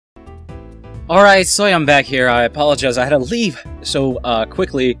Alright, so I'm back here. I apologize, I had to leave so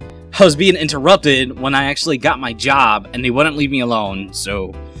quickly. I was being interrupted when I actually got my job, and they wouldn't leave me alone,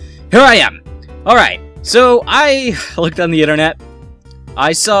 so here I am. Alright, so I looked on the internet.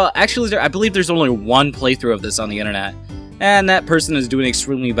 I saw, actually, I believe there's only one playthrough of this on the internet, and that person is doing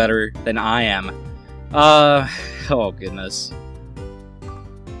extremely better than I am. Oh goodness.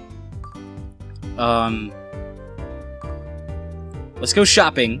 Let's go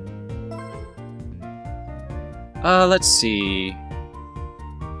shopping. Let's see.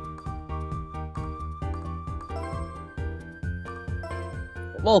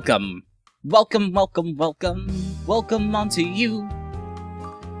 Welcome. Welcome, welcome, welcome. Welcome onto you.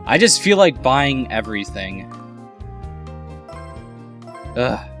 I just feel like buying everything.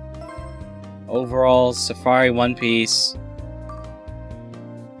 Ugh. Overall, Safari One Piece.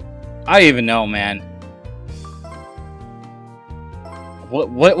 I don't even know, man.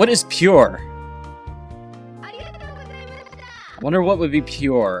 What is pure? I wonder what would be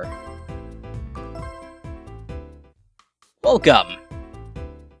pure. Welcome!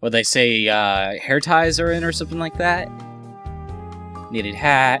 Would they say, hair ties are in or something like that? Knitted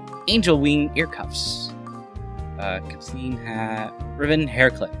hat, angel wing ear cuffs. Kathleen hat, ribbon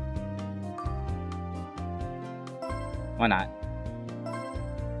hair clip. Why not?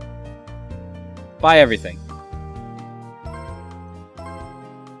 Buy everything.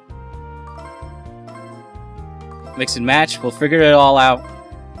 Mix and match, we'll figure it all out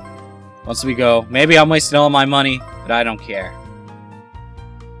once we go. Maybe I'm wasting all my money, but I don't care.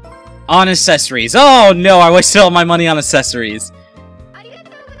 On accessories. Oh no, I wasted all my money on accessories.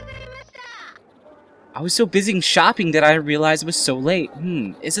 I was so busy shopping that I didn't realize it was so late.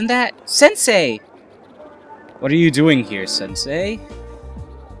 Isn't that Sensei? What are you doing here, Sensei?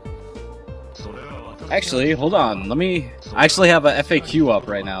 Actually, hold on. I actually have a FAQ up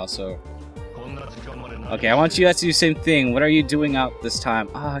right now, so... Okay, I want you guys to do the same thing. What are you doing out this time?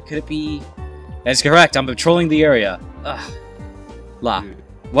 Could it be... That's correct, I'm patrolling the area. La.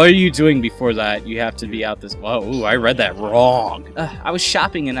 What are you doing before that? You have to be out this... Whoa, ooh, I read that wrong. I was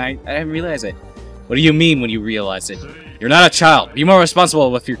shopping and I didn't realize it. What do you mean when you realize it? You're not a child. Be more responsible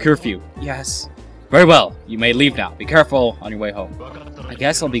with your curfew. Yes. Very well. You may leave now. Be careful on your way home. I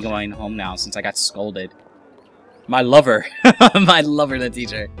guess I'll be going home now since I got scolded. My lover. My lover, the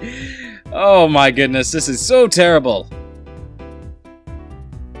teacher. Oh my goodness, this is so terrible.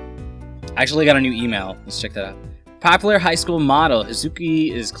 I actually got a new email. Let's check that out. Popular high school model,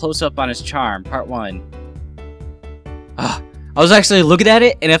 Hazuki is close up on his charm, part 1. I was actually looking at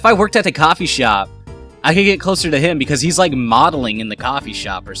it, and if I worked at the coffee shop, I could get closer to him because he's like modeling in the coffee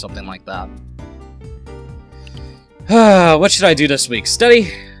shop or something like that. What should I do this week?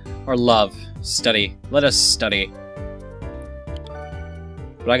 Study or love? Study. Let us study.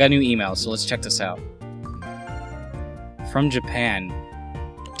 But I got a new email, so let's check this out. From Japan.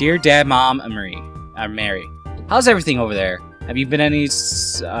 Dear Dad, Mom, I'm Mary. How's everything over there? Have you been any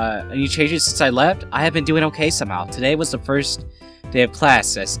changes since I left? I have been doing okay somehow. Today was the first day of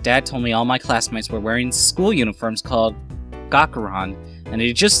class, as Dad told me all my classmates were wearing school uniforms called gakuran, and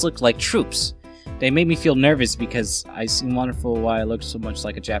they just looked like troops. They made me feel nervous because I seemed wonderful why I looked so much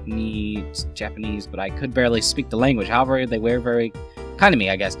like a Japanese, but I could barely speak the language. However, they were very kind to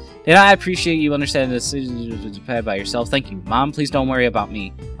me, I guess. Did I appreciate you understanding the decision by yourself? Thank you. Mom, please don't worry about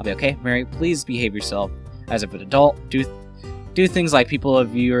me. I'll be okay. Mary, please behave yourself as an adult. Do things like people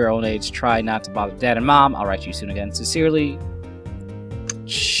of your own age. Try not to bother Dad and Mom. I'll write you soon again. Sincerely,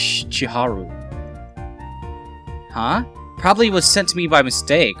 Chiharu. Huh? Probably was sent to me by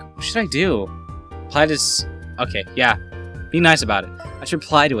mistake. What should I do? Reply to okay, yeah. Be nice about it. I should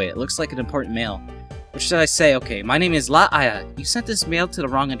reply to it. It looks like an important mail. What should I say? Okay, my name is La Aya. You sent this mail to the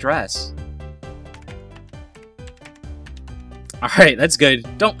wrong address. Alright, that's good.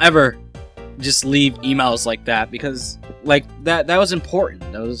 Don't ever just leave emails like that, because, like, that was important.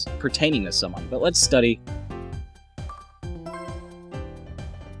 That was pertaining to someone. But let's study.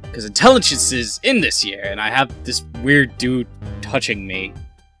 Because intelligence is in this year, and I have this weird dude touching me.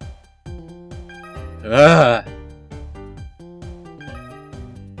 Ugh.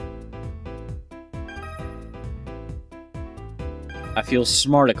 I feel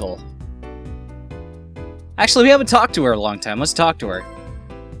smarticle. Actually, we haven't talked to her in a long time. Let's talk to her.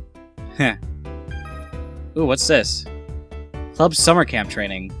 Heh. Ooh, what's this? Club summer camp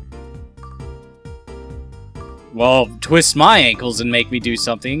training. Well, twist my ankles and make me do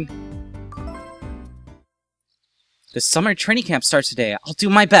something. The summer training camp starts today. I'll do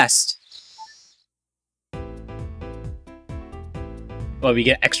my best. Well, we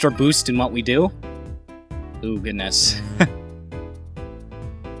get extra boost in what we do? Ooh, goodness.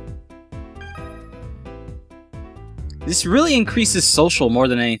 This really increases social more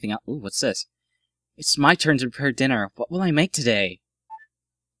than anything else. Ooh, what's this? It's my turn to prepare dinner. What will I make today?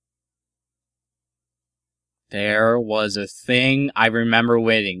 There was a thing I remember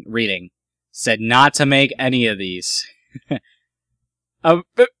reading. Said not to make any of these.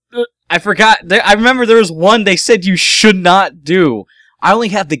 I forgot. I remember there was one they said you should not do. I only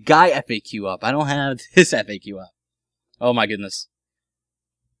have the guy FAQ up. I don't have this FAQ up. Oh my goodness.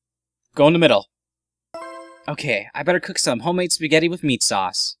 Go in the middle. Okay, I better cook some homemade spaghetti with meat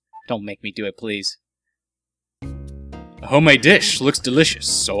sauce. Don't make me do it, please. A homemade dish looks delicious.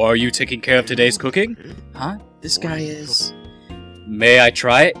 So are you taking care of today's cooking? Huh? This guy is... May I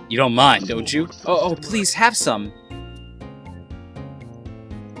try it? You don't mind, don't you? Oh, please have some.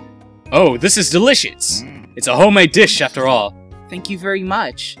 Oh, this is delicious. It's a homemade dish after all. Thank you very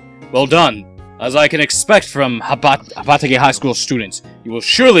much. Well done. As I can expect from Habatake High School students, you will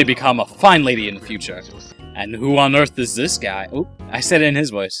surely become a fine lady in the future. And who on earth is this guy? Oh, I said it in his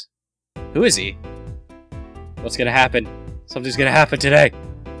voice. Who is he? What's gonna happen? Something's gonna happen today.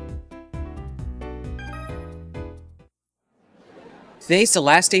 Today's the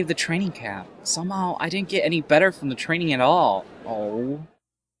last day of the training camp. Somehow, I didn't get any better from the training at all. Oh.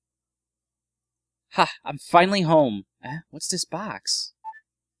 Ha, I'm finally home. What's this box?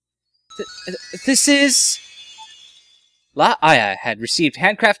 This is... La Aya had received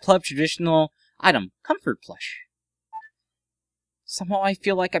Handcraft Club traditional item, Comfort Plush. Somehow I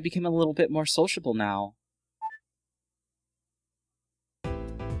feel like I became a little bit more sociable now.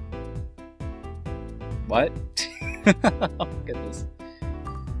 What? Oh goodness.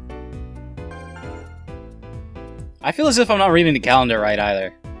 I feel as if I'm not reading the calendar right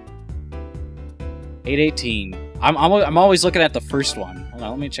either. 8/18. I'm always looking at the first one. Hold on,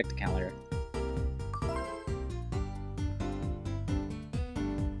 let me check the calendar.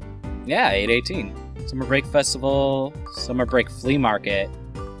 Yeah, 8/18. Summer Break Festival, Summer Break Flea Market,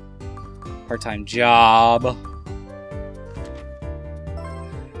 part-time job.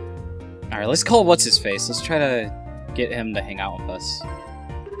 Alright, let's call what's-his-face. Let's try to get him to hang out with us.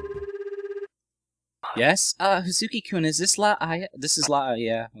 Yes? Hazuki-kun, is this La Aya? This is La Aya,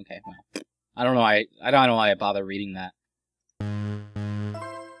 yeah. Okay, well. I don't know why I bother reading that.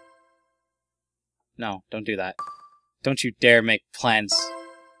 No, don't do that. Don't you dare make plans.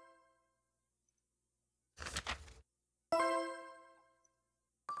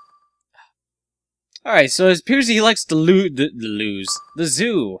 Alright, so it appears he likes the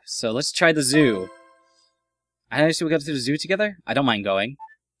zoo. So let's try the zoo. I understand we go to the zoo together? I don't mind going.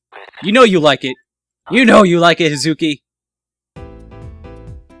 You know you like it. You know you like it, Hazuki.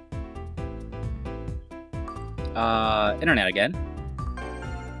 Internet again.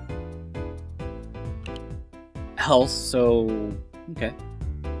 Health, so... okay.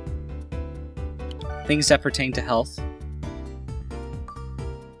 Things that pertain to health.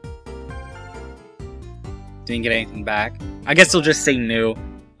 Didn't get anything back. I guess they'll just say new.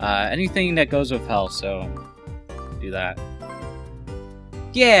 Anything that goes with health, so... do that.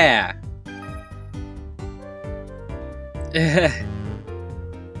 Yeah!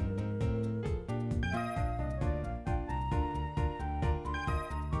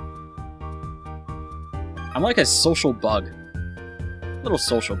 I'm like a social bug. Little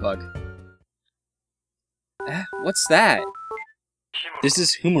social bug. What's that? This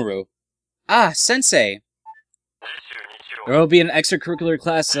is Humoru. Ah, sensei! There will be an extracurricular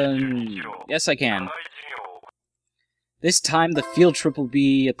class, yes I can. This time the field trip will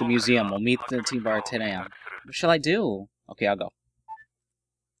be at the museum. We'll meet the team bar at 10 AM. What shall I do? Okay, I'll go.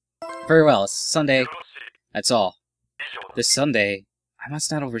 Very well, it's Sunday. That's all. This Sunday, I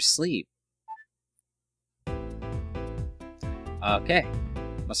must not oversleep. Okay.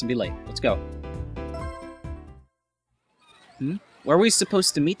 Mustn't be late. Let's go. Where are we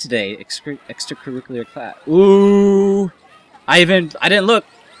supposed to meet today? Extracurricular class. Ooh! I didn't look.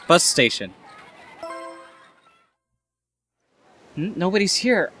 Bus station. Nobody's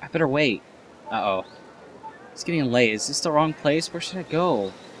here. I better wait. Uh-oh. It's getting late. Is this the wrong place? Where should I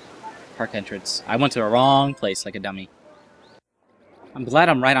go? Park entrance. I went to the wrong place like a dummy. I'm glad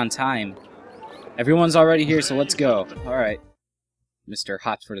I'm right on time. Everyone's already here, so let's go. Alright. Mr.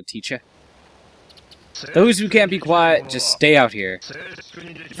 Hot for the teacher. Those who can't be quiet, just stay out here.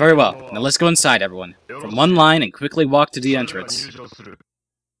 Very well. Now let's go inside, everyone. From one line and quickly walk to the entrance.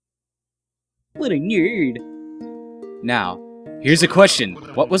 What a nerd. Now, here's a question.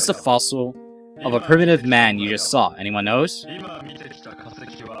 What was the fossil of a primitive man you just saw? Anyone knows?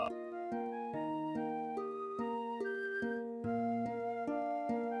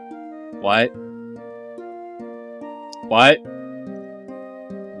 What? What?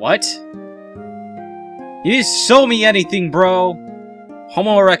 What? You didn't show me anything, bro!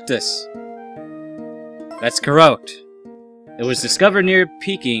 Homo erectus. That's correct. It was discovered near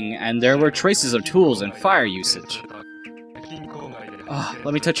Peking, and there were traces of tools and fire usage. Oh,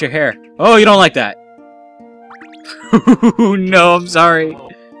 let me touch your hair. Oh, you don't like that! No, I'm sorry.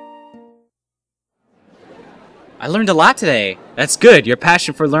 I learned a lot today. That's good. Your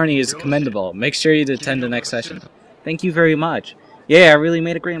passion for learning is commendable. Make sure you attend the next session. Thank you very much. Yeah, I really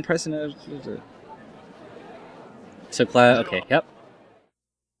made a great impression. So class, okay, yep.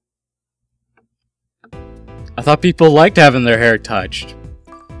 I thought people liked having their hair touched.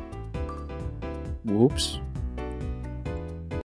 Whoops.